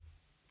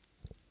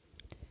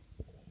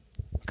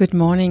Good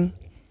morning.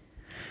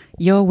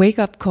 Your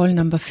wake-up call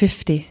number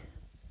 50.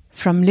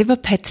 From liver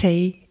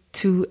pate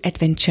to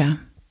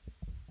adventure.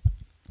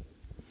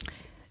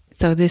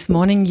 So this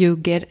morning you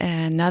get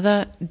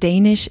another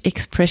Danish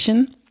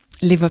expression,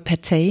 liver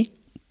pate.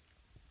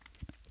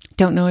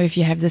 Don't know if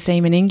you have the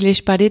same in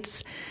English, but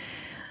it's,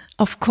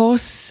 of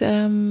course,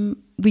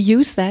 we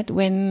use that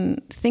when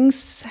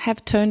things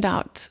have turned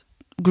out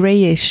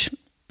grayish,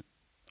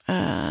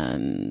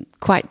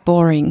 quite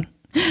boring,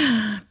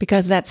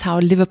 because that's how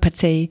liver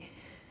pate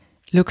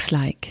looks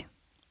like.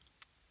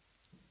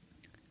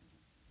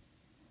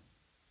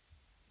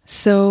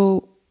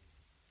 So,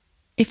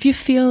 if you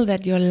feel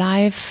that your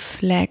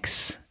life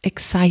lacks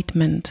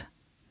excitement,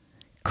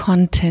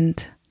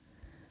 content,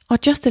 or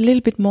just a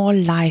little bit more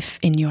life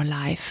in your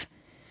life,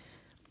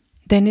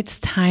 then it's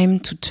time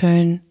to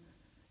turn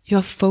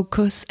your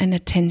focus and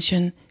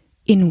attention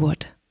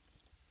inward.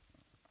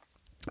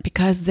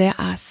 Because there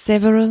are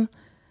several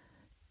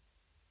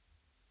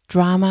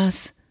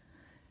dramas,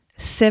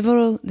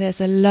 there's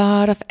a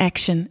lot of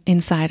action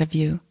inside of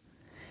you.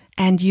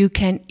 And you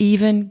can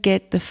even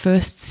get the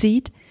first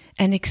seat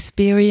and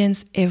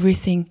experience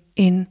everything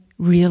in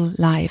real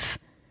life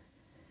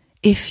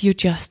if you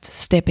just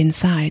step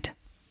inside.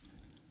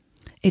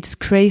 It's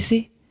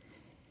crazy.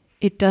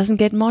 It doesn't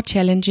get more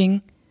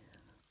challenging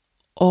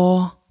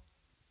or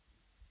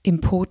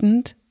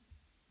important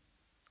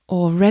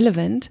or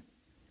relevant,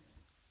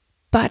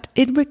 but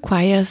it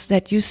requires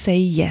that you say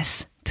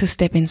yes to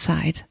step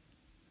inside.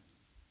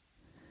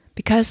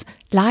 Because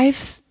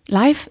life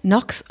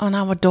knocks on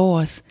our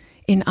doors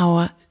in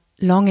our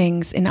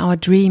longings, in our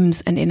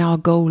dreams, and in our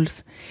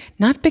goals.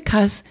 Not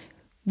because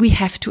we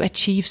have to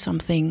achieve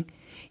something.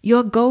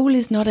 Your goal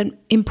is not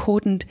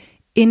important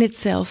in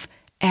itself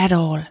at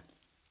all.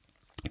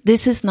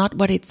 This is not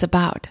what it's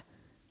about.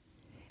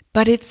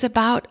 But it's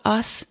about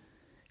us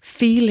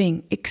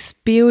feeling,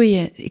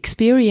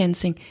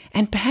 experiencing,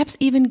 and perhaps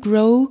even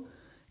grow,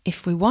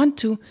 if we want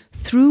to,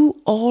 through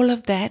all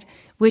of that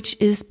which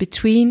is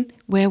between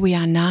where we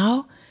are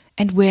now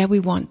and where we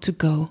want to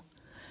go.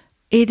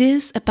 It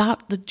is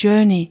about the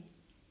journey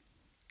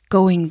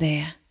going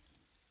there.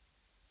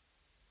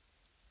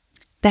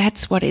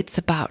 That's what it's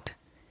about.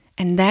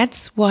 And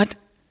that's what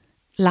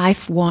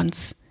life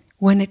wants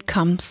when it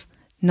comes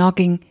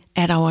knocking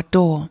at our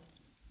door.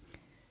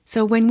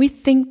 So when we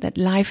think that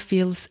life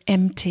feels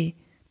empty,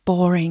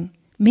 boring,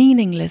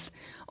 meaningless,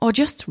 or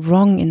just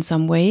wrong in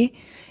some way,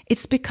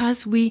 it's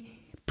because we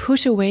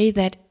push away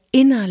that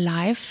inner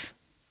life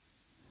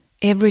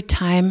every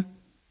time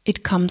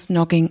it comes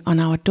knocking on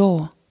our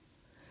door.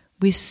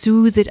 We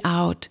soothe it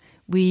out,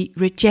 we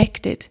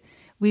reject it,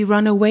 we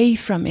run away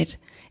from it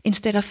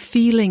instead of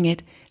feeling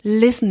it,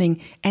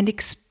 listening and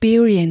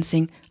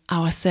experiencing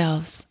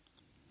ourselves.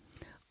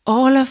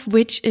 All of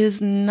which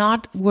is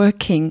not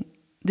working.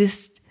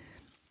 This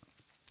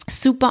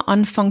super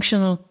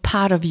unfunctional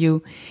part of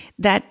you,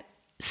 that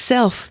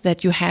self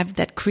that you have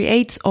that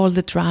creates all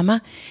the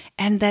drama,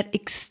 and that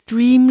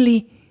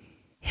extremely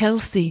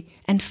healthy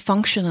and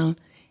functional,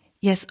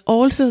 yes,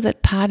 also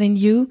that part in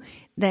you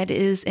that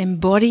is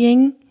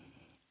embodying,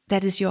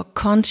 that is your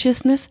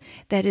consciousness,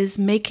 that is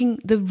making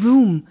the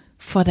room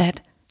for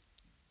that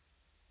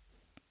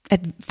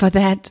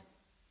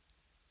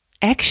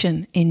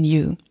action in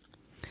you.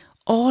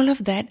 All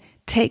of that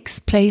takes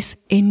place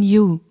in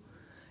you.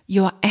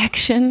 Your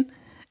action,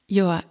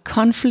 your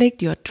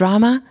conflict, your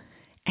drama,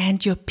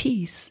 and your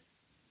peace.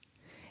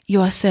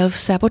 Your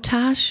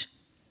self-sabotage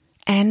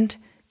and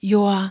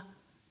your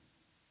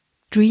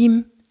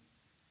dream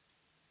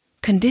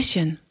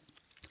condition,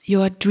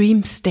 your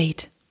dream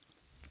state.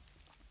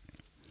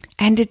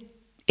 And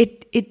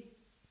it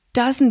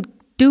doesn't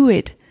do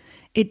it.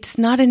 It's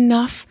not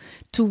enough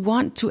to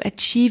want to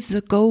achieve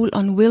the goal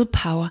on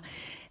willpower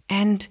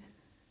and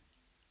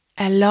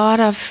a lot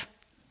of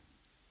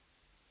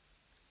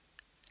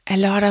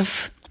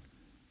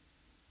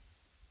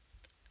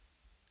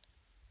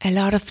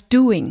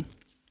doing.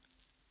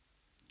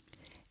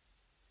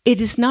 It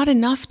is not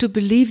enough to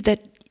believe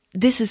that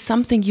this is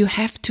something you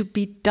have to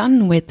be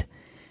done with.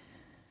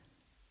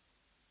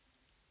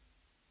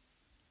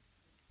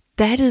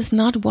 That is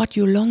not what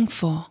you long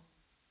for.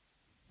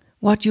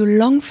 What you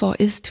long for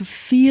is to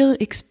feel,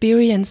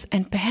 experience,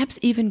 and perhaps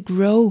even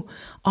grow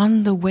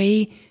on the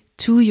way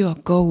to your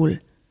goal,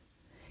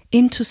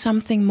 into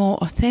something more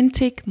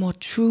authentic, more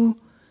true,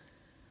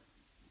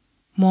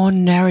 more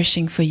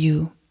nourishing for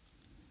you.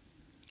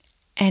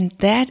 And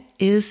that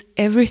is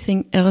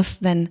everything else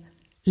than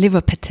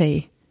liver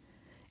pate.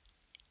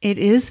 It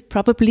is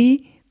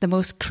probably the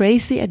most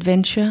crazy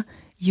adventure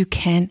you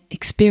can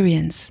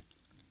experience.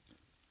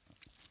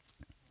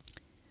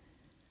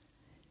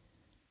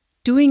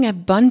 Doing a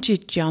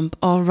bungee jump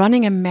or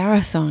running a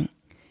marathon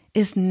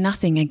is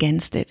nothing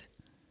against it.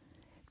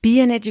 Be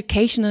an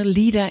educational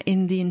leader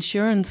in the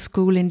insurance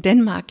school in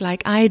Denmark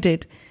like I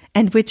did,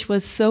 and which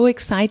was so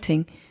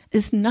exciting,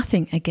 is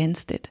nothing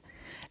against it.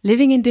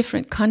 Living in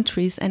different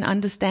countries and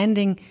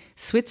understanding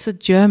Switzer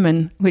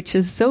German, which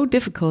is so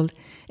difficult,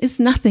 is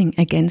nothing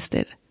against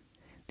it.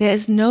 There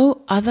is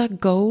no other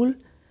goal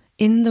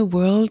in the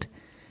world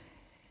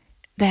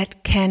that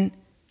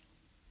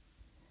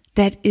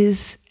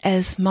is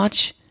as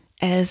much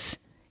as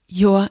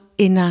your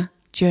inner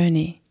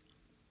journey,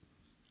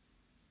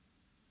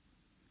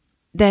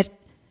 that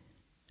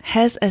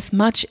has as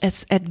much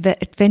as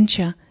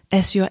adventure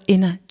as your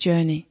inner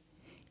journey.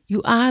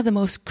 You are the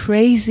most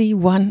crazy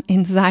one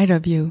inside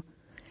of you,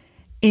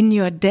 in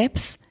your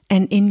depths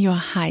and in your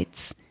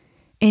heights,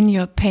 in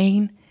your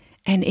pain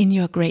and in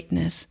your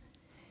greatness.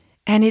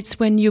 And it's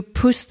when you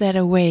push that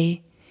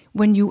away,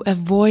 when you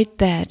avoid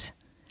that,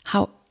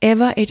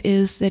 however it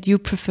is that you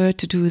prefer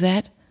to do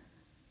that,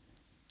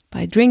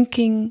 by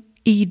drinking,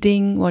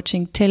 eating,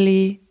 watching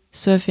telly,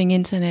 surfing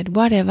internet,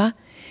 whatever,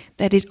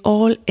 that it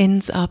all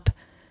ends up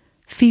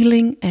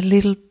feeling a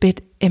little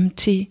bit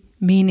empty,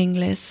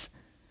 meaningless,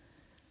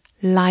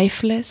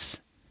 lifeless,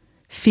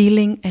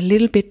 feeling a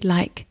little bit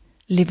like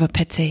liver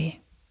pate.